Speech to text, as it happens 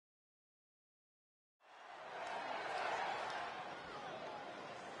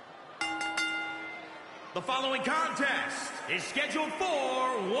The following contest is scheduled for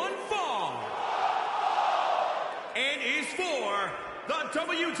one fall and is for the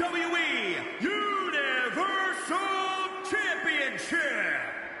WWE Universal Championship.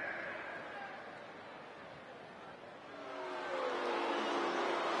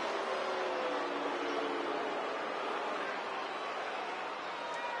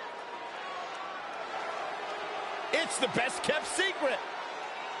 It's the best kept secret.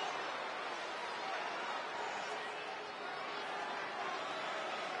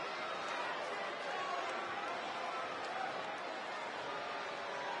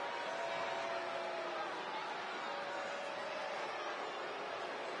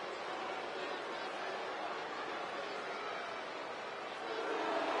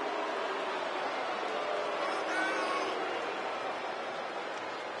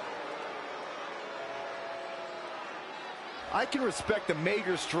 I can respect the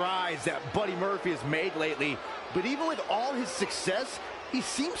major strides that Buddy Murphy has made lately, but even with all his success, he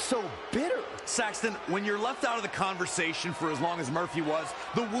seems so bitter. Saxton, when you're left out of the conversation for as long as Murphy was,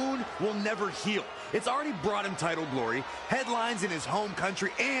 the wound will never heal. It's already brought him title glory, headlines in his home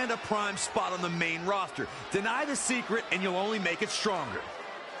country, and a prime spot on the main roster. Deny the secret, and you'll only make it stronger.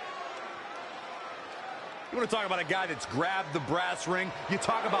 You want to talk about a guy that's grabbed the brass ring? You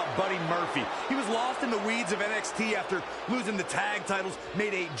talk about Buddy Murphy. He was lost in the weeds of NXT after losing the tag titles,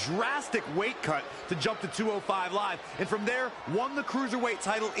 made a drastic weight cut to jump to 205 Live, and from there, won the Cruiserweight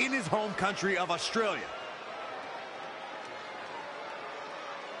title in his home country of Australia.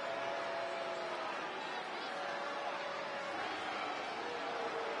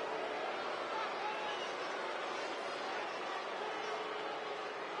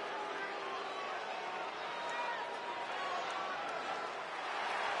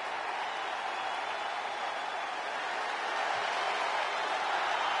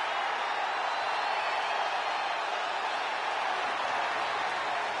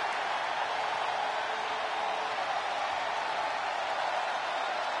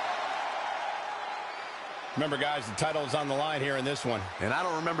 Remember, guys, the title is on the line here in this one. And I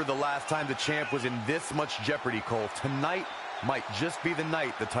don't remember the last time the champ was in this much jeopardy, Cole. Tonight might just be the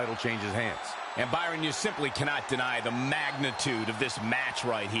night the title changes hands. And Byron, you simply cannot deny the magnitude of this match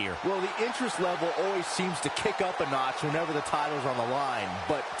right here. Well, the interest level always seems to kick up a notch whenever the title's on the line.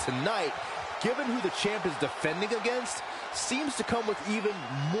 But tonight, given who the champ is defending against, seems to come with even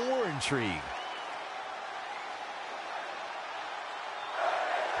more intrigue.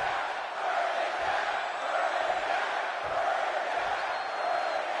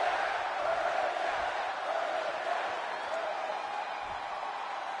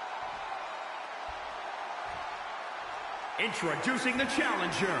 Introducing the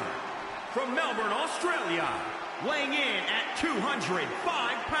challenger from Melbourne, Australia, weighing in at 205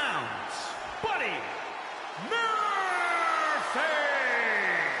 pounds, Buddy Murphy!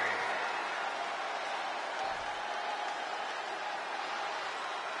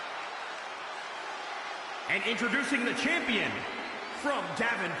 And introducing the champion from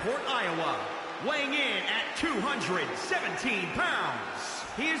Davenport, Iowa, weighing in at 217 pounds.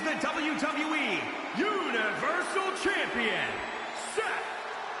 He is the WWE Universal Champion, Seth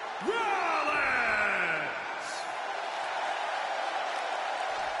Rollins!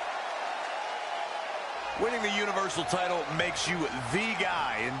 Winning the Universal title makes you the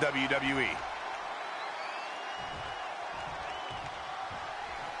guy in WWE.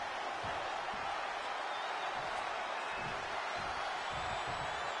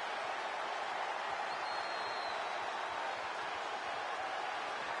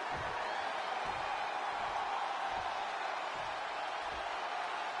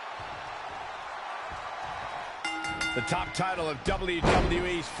 The top title of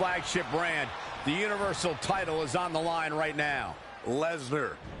WWE's flagship brand, the Universal title, is on the line right now.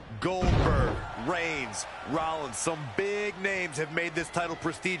 Lesnar, Goldberg, Reigns, Rollins, some big names have made this title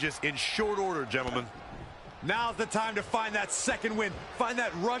prestigious in short order, gentlemen. Now's the time to find that second win, find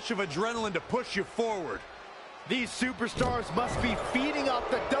that rush of adrenaline to push you forward. These superstars must be feeding off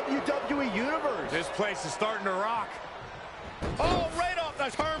the WWE Universe. This place is starting to rock. Oh, right off the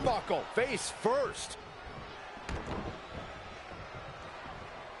turnbuckle. Face first.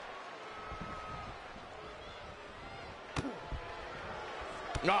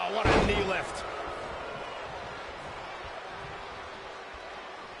 Oh, what a knee lift.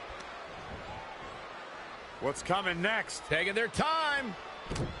 What's coming next? Taking their time.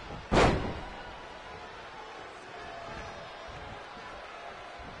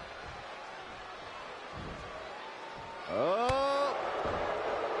 Oh.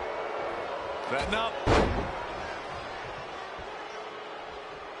 Setting up.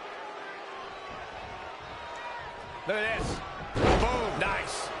 Look at this. Boom.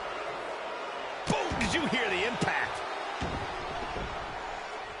 Nice. Boom. Did you hear the impact?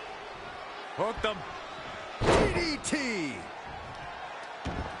 Hooked him. DDT.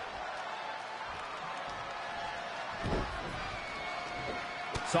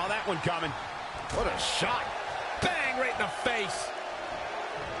 Saw that one coming. What a shot. Bang, right in the face.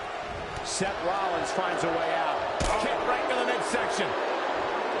 Seth Rollins finds a way out. Kick right to the midsection.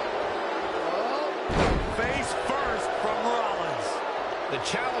 Face first from Rollins. The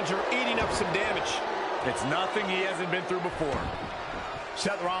challenger eating up some damage. It's nothing he hasn't been through before.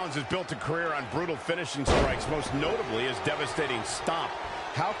 Seth Rollins has built a career on brutal finishing strikes, most notably his devastating stomp.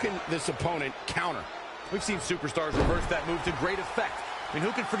 How can this opponent counter? We've seen superstars reverse that move to great effect. I mean,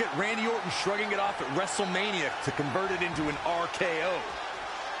 who can forget Randy Orton shrugging it off at WrestleMania to convert it into an RKO?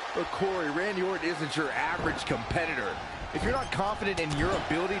 But Corey, Randy Orton isn't your average competitor. If you're not confident in your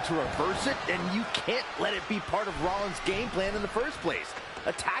ability to reverse it, then you can't let it be part of Rollins' game plan in the first place.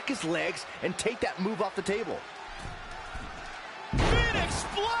 Attack his legs and take that move off the table. Phoenix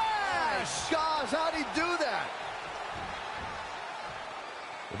Splash! Gosh, how'd he do that?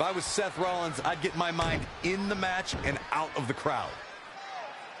 If I was Seth Rollins, I'd get my mind in the match and out of the crowd.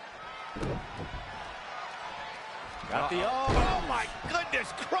 Got the oh my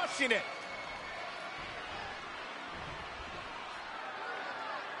goodness, crushing it.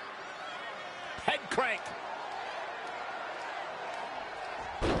 Head crank.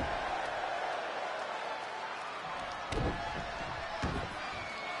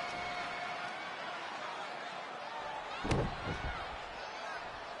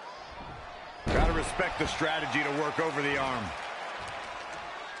 Gotta respect the strategy to work over the arm.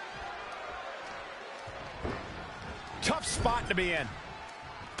 Tough spot to be in.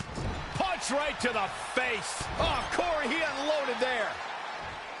 Punch right to the face. Oh, Corey, he unloaded there.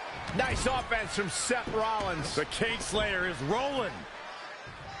 Nice offense from Seth Rollins. The Cage Slayer is rolling.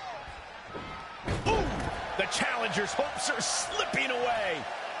 Ooh, the challenger's hopes are slipping away.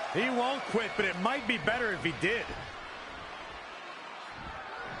 He won't quit, but it might be better if he did.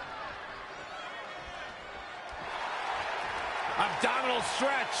 Abdominal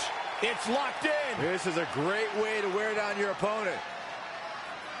stretch. It's locked in. This is a great way to wear down your opponent.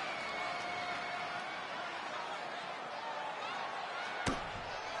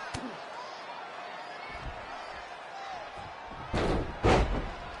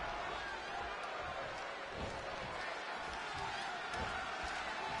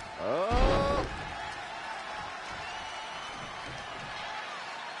 Oh.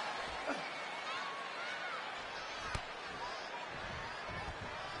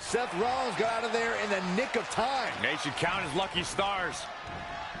 Seth Rollins got out of there in the nick of time. They should count his lucky stars.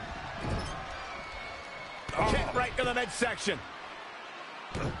 Kick right to the midsection.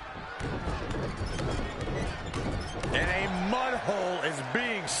 And a mud hole is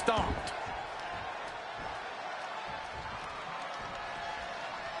being stomped.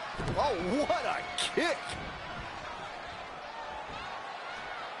 Oh, what a kick!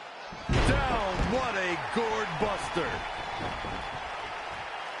 Down, what a gourd buster.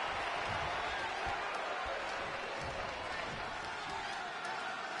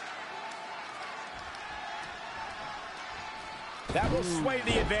 That will sway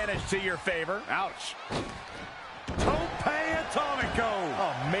the advantage to your favor. Ouch. Tope Atomico.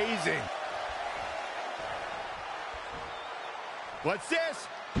 Amazing. What's this?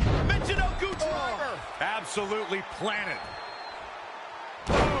 Michinoku driver. Absolutely planted.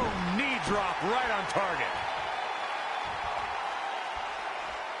 Boom, knee drop right on target.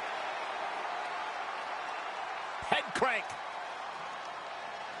 Head crank.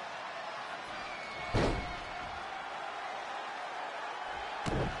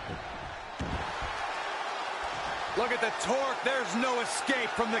 Look at the torque. There's no escape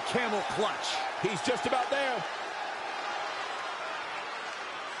from the camel clutch. He's just about there.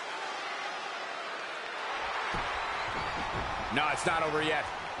 No, it's not over yet.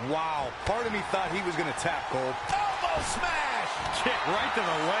 Wow, part of me thought he was going to tap, Cole. Elbow smash! Kick right to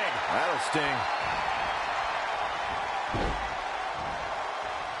the leg. That'll sting.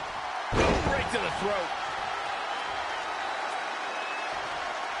 Boom, right to the throat.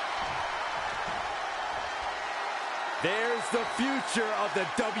 There's the future of the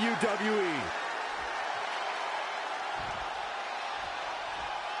WWE.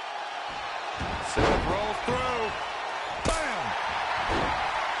 Seth rolls through. Bam!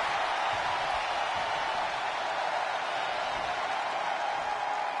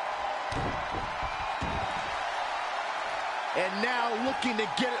 And now looking to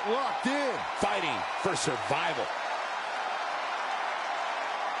get it locked in. Fighting for survival.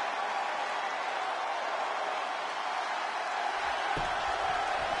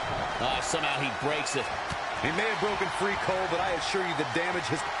 Somehow he breaks it. He may have broken free, Cole, but I assure you the damage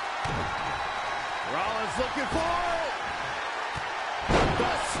has... Rollins looking for it.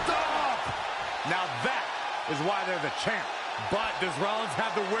 The stop! Now that is why they're the champ. But does Rollins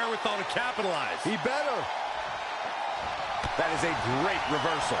have the wherewithal to capitalize? He better. That is a great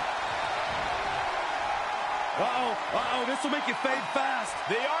reversal. Uh-oh, this will make you fade fast.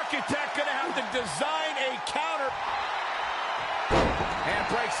 The architect gonna have to design a counter. And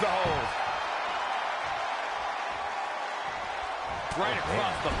breaks the hold. Right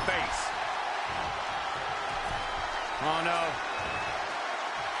across the face. Oh, no.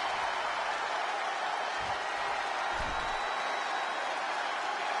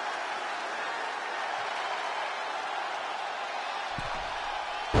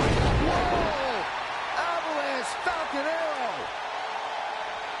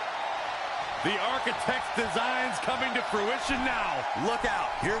 The architect's designs coming to fruition now. Look out.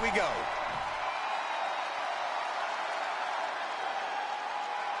 Here we go.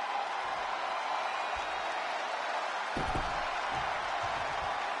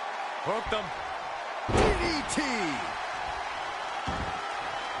 Hooked him. DDT.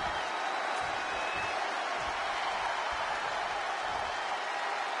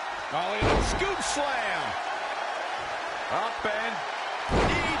 Ollie, the scoop slam. Up and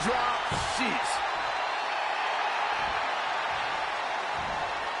knee drop. Jeez.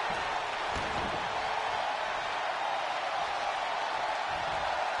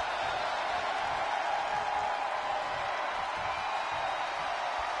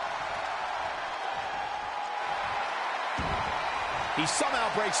 He somehow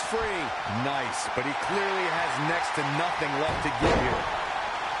breaks free. Nice, but he clearly has next to nothing left to give here.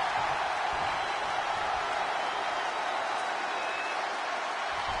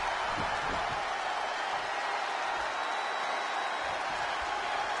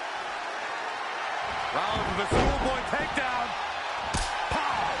 Rollins with a schoolboy takedown.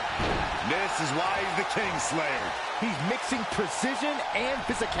 Pow! This is why he's the King Slayer. He's mixing precision and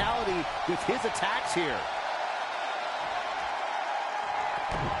physicality with his attacks here.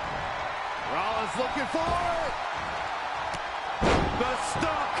 Rollins looking for it. The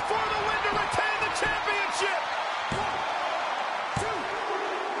stuck For the win to retain the championship. 1, 2,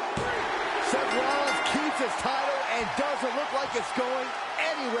 3. Seth Rollins keeps his title and doesn't look like it's going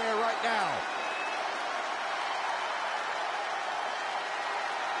anywhere right now.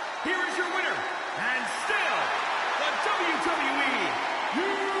 Here is your winner, and still the WWE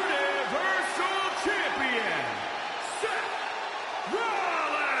Universal Champion, Seth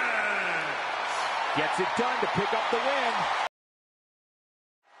Rollins! Gets it done to pick up the win.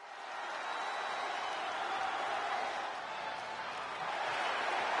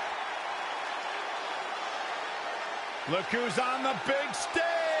 Look who's on the big stage.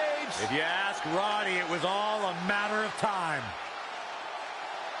 If you ask Roddy, it was all a matter of time.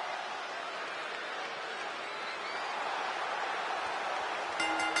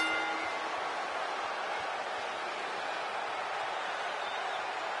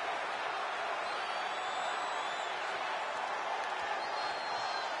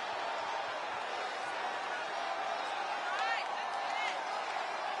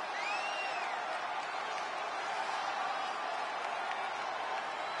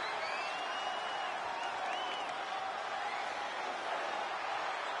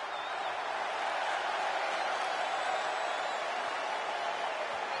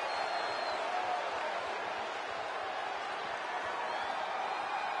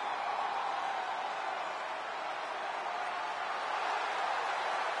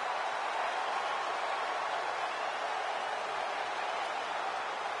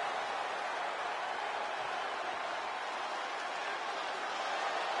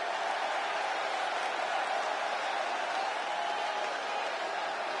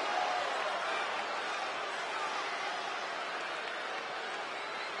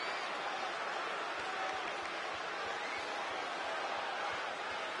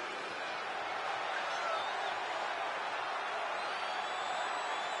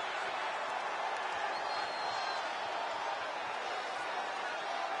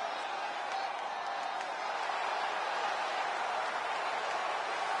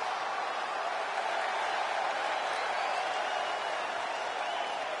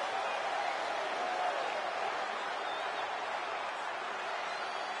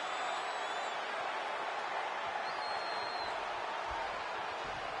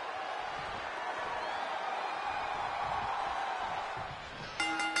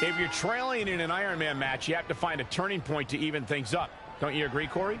 If you're trailing in an Ironman match, you have to find a turning point to even things up. Don't you agree,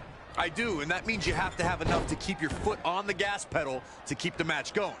 Corey? I do, and that means you have to have enough to keep your foot on the gas pedal to keep the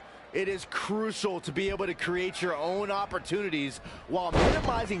match going. It is crucial to be able to create your own opportunities while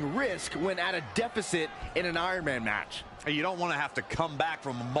minimizing risk when at a deficit in an Ironman match. You don't want to have to come back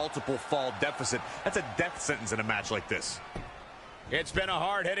from a multiple fall deficit. That's a death sentence in a match like this. It's been a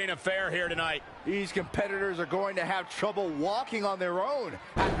hard-hitting affair here tonight. These competitors are going to have trouble walking on their own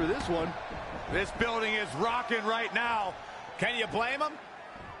after this one. This building is rocking right now. Can you blame them?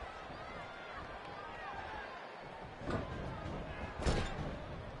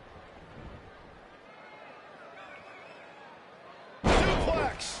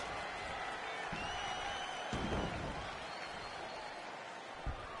 Suplex.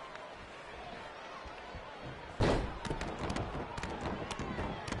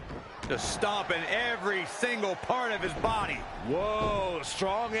 Just stomping every single part of his body. Whoa,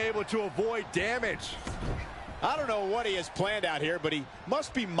 Strong able to avoid damage. I don't know what he has planned out here, but he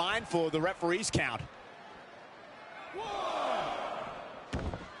must be mindful of the referee's count.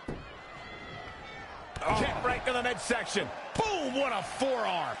 Kick right to the midsection. Boom, what a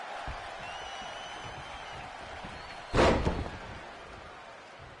forearm.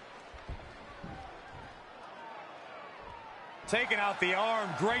 Taking out the arm,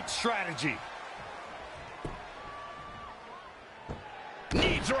 great strategy.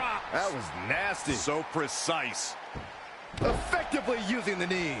 Knee drop. That was nasty. So precise. Effectively using the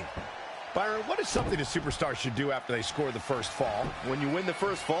knee. Byron, what is something a superstar should do after they score the first fall? When you win the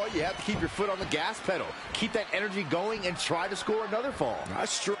first fall, you have to keep your foot on the gas pedal. Keep that energy going and try to score another fall.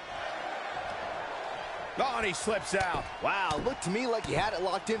 That's true. Oh, and he slips out. Wow, looked to me like he had it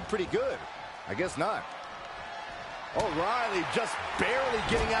locked in pretty good. I guess not. O'Reilly just barely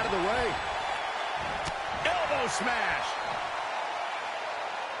getting out of the way. Elbow smash.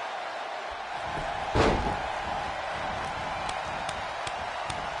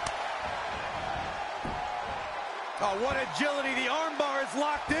 Oh, what agility. The armbar is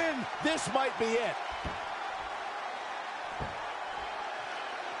locked in. This might be it.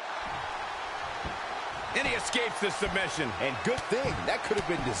 And he escapes the submission. And good thing, that could have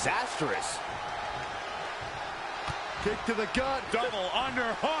been disastrous. Kick to the gut. Double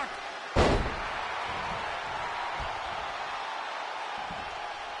underhook.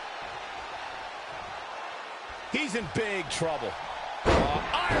 He's in big trouble.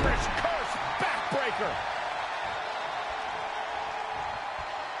 Irish curse backbreaker.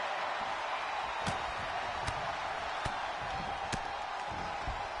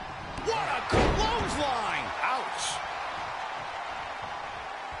 What a clothesline! Ouch!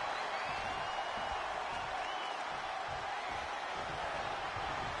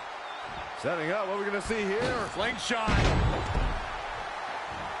 Setting up, what we're going to see here. Slingshot.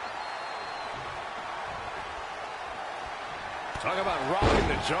 Talk about rocking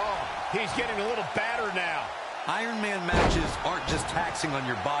the jaw. He's getting a little battered now. Ironman matches aren't just taxing on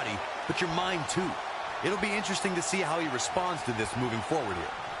your body, but your mind too. It'll be interesting to see how he responds to this moving forward here.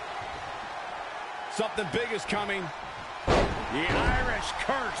 Something big is coming. The Irish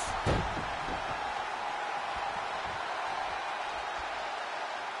curse.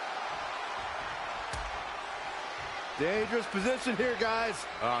 Dangerous position here, guys.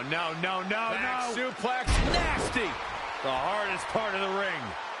 Oh, no, no, no, Back no. suplex. Nasty. The hardest part of the ring.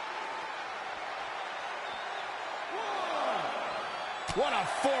 What a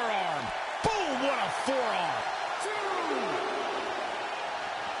forearm. Boom, what a forearm.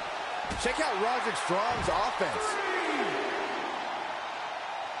 Check out Roderick Strong's offense.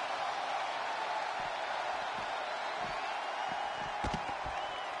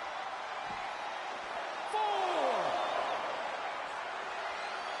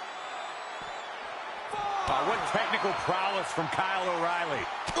 What technical prowess from Kyle O'Reilly.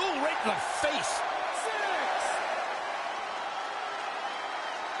 Ooh, right in the face. 6.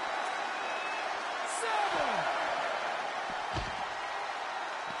 7.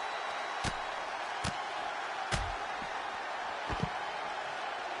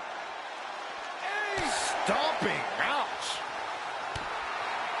 8. Stomping. Ouch.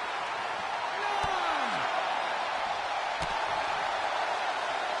 9.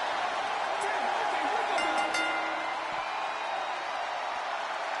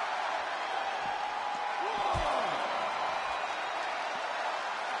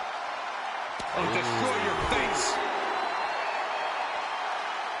 Oh, destroy your face.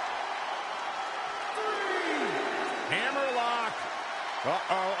 3. Hammerlock.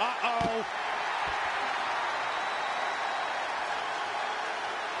 Uh-oh, uh-oh.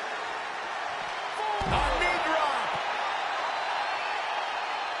 4. A knee drop.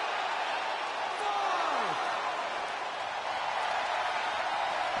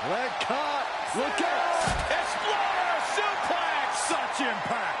 5. Leg caught. Look out. Exploder suplex. Such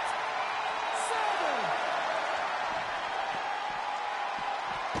impact.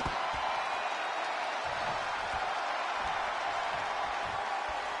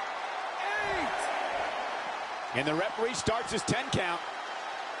 And the referee starts his 10 count.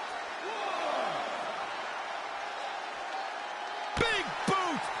 Big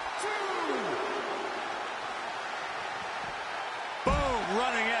boot! 2. Boom,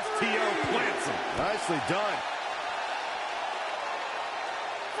 running STO plants him. Nicely done.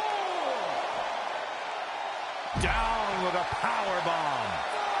 4. Down with a power bomb.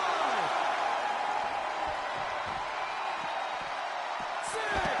 5. 6.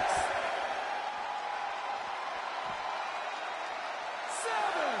 7.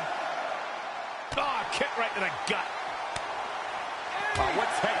 Oh, kick right to the gut. What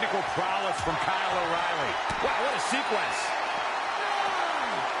technical prowess from Kyle O'Reilly. Wow, what a sequence.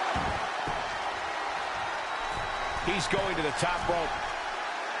 9. He's going to the top rope.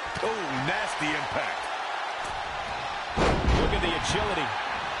 Oh, nasty impact. Look at the agility.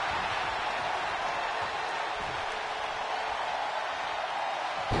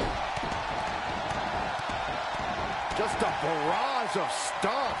 Just a barrage of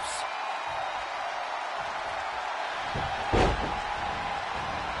stomps.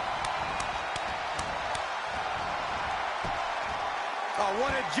 Oh,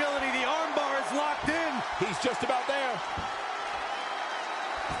 what agility. The armbar is locked in. He's just about there.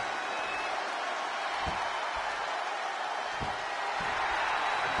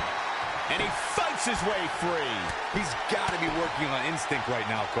 And he fights his way free. He's got to be working on instinct right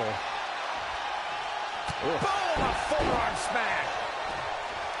now, Cole. Boom! A forearm smack.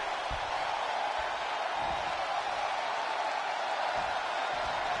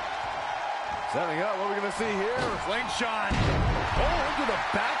 Setting up, what are we going to see here? Slingshot. Oh, into the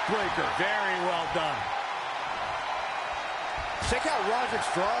backbreaker. Very well done. Check out Roderick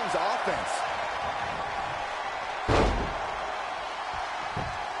Strong's offense.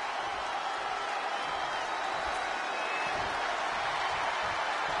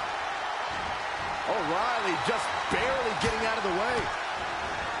 O'Reilly just barely getting out of the way.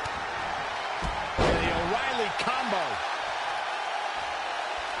 And the O'Reilly combo.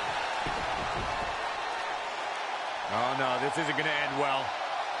 Oh, no, this isn't going to end well.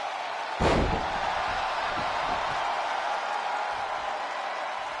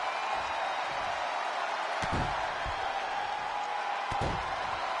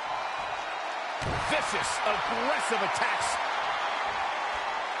 Vicious, aggressive attacks.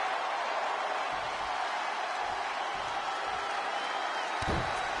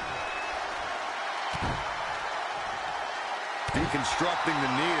 Deconstructing the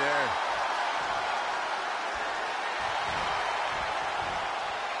knee there.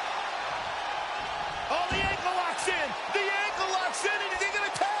 Oh, the ankle locks in. The ankle locks in, and is he going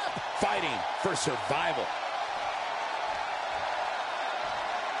to tap? Fighting for survival.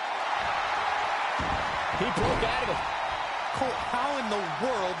 He broke out of it. Cole, how in the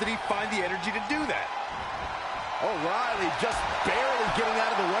world did he find the energy to do that? O'Reilly just barely getting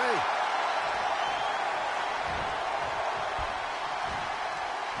out of the way.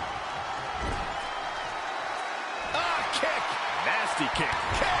 Ah, kick. Nasty kick.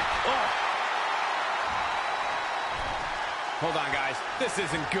 Kick. Oh. Hold on, guys. This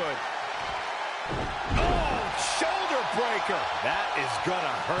isn't good. Oh, shoulder breaker. That is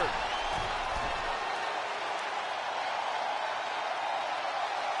gonna hurt.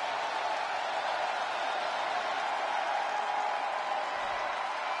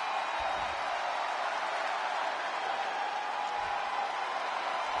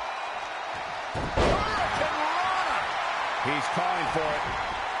 He's calling for it.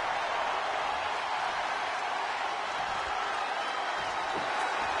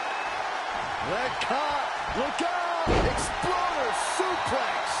 Leg caught. Look out. Exploder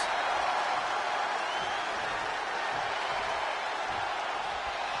suplex.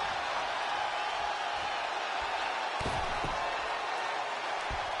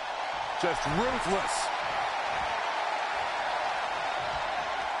 Just ruthless.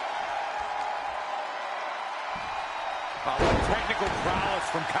 Technical prowess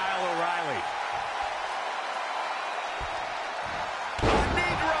from Kyle O'Reilly.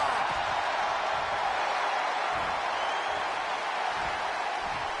 Knee drop.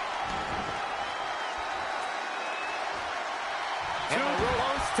 Too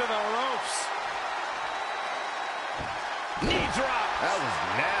close to the ropes. Knee drop. That was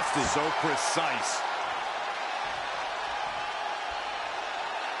nasty. So precise.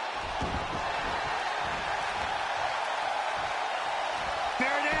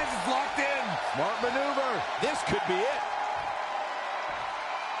 There it is. It's locked in. Smart maneuver. This could be it.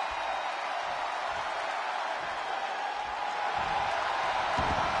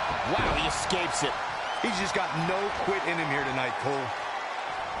 Wow, he escapes it. He's just got no quit in him here tonight, Cole.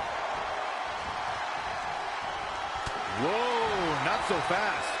 Whoa, not so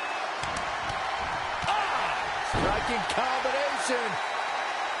fast. Striking combination.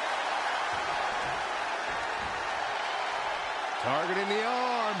 Targeting the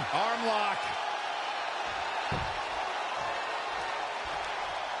arm. Arm lock.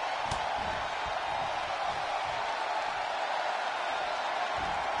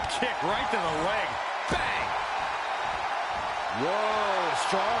 Kick right to the leg. Bang! Whoa,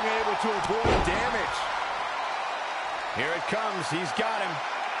 Strong able to avoid damage. Here it comes. He's got him.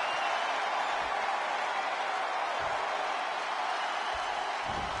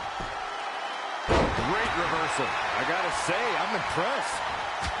 Great reversal. I gotta say, I'm impressed.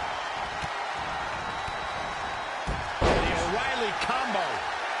 The O'Reilly combo.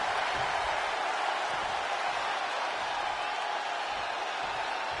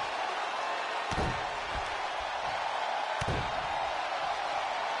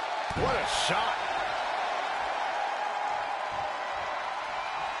 What a shot.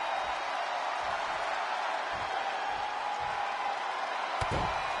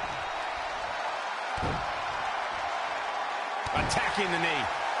 Attacking the knee.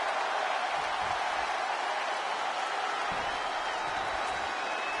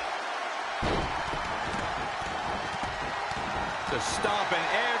 Just stomping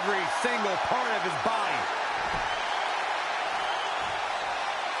every single part of his body.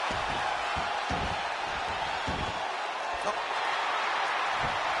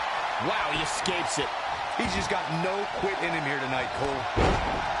 Wow, he escapes it. He's just got no quit in him here tonight, Cole.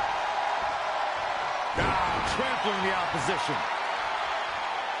 Trampling the opposition.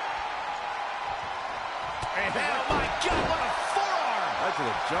 And oh my God, what a forearm! Right to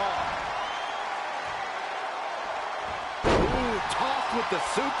the jaw. Ooh, tossed with the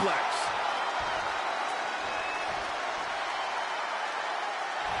suplex.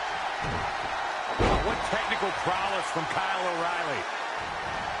 Oh, what technical prowess from Kyle O'Reilly.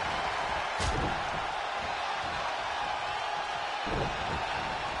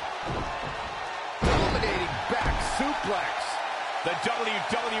 Dominating back suplex. The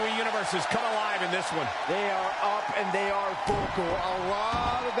WWE Universe has come alive in this one. They are up and they are vocal. A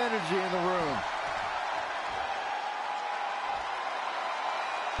lot of energy in the room.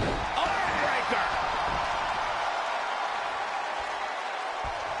 Armbreaker!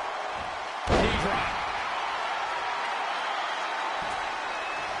 Knee drop.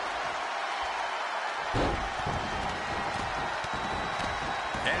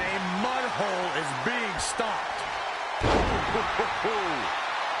 And a mud hole is being stomped.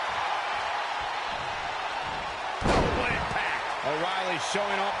 What impact! O'Reilly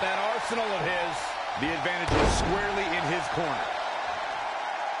showing off that arsenal of his. The advantage is squarely in his corner.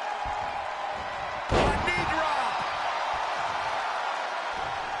 Knee drop!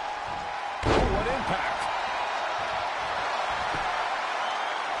 Oh, what impact.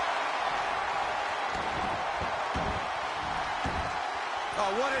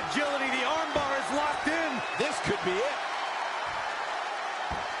 Oh, what agility. The armbar is locked in. This could be it.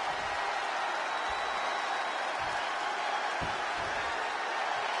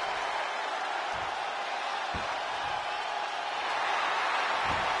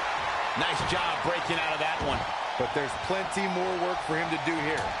 Nice job breaking out of that one. But there's plenty more work for him to do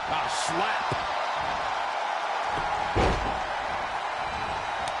here. Slap.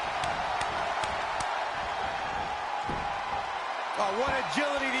 Oh, what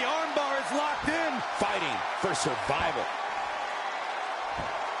agility. The armbar is locked in. Fighting for survival.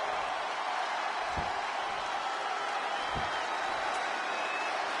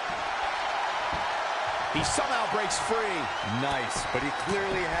 He somehow breaks free. Nice, but he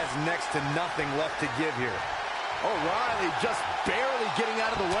clearly has next to nothing left to give here. O'Reilly just barely getting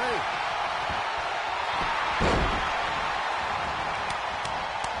out of the way.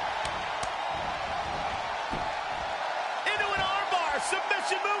 Into an armbar.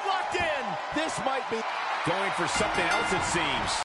 Submission move locked in. This might be going for something else, it seems.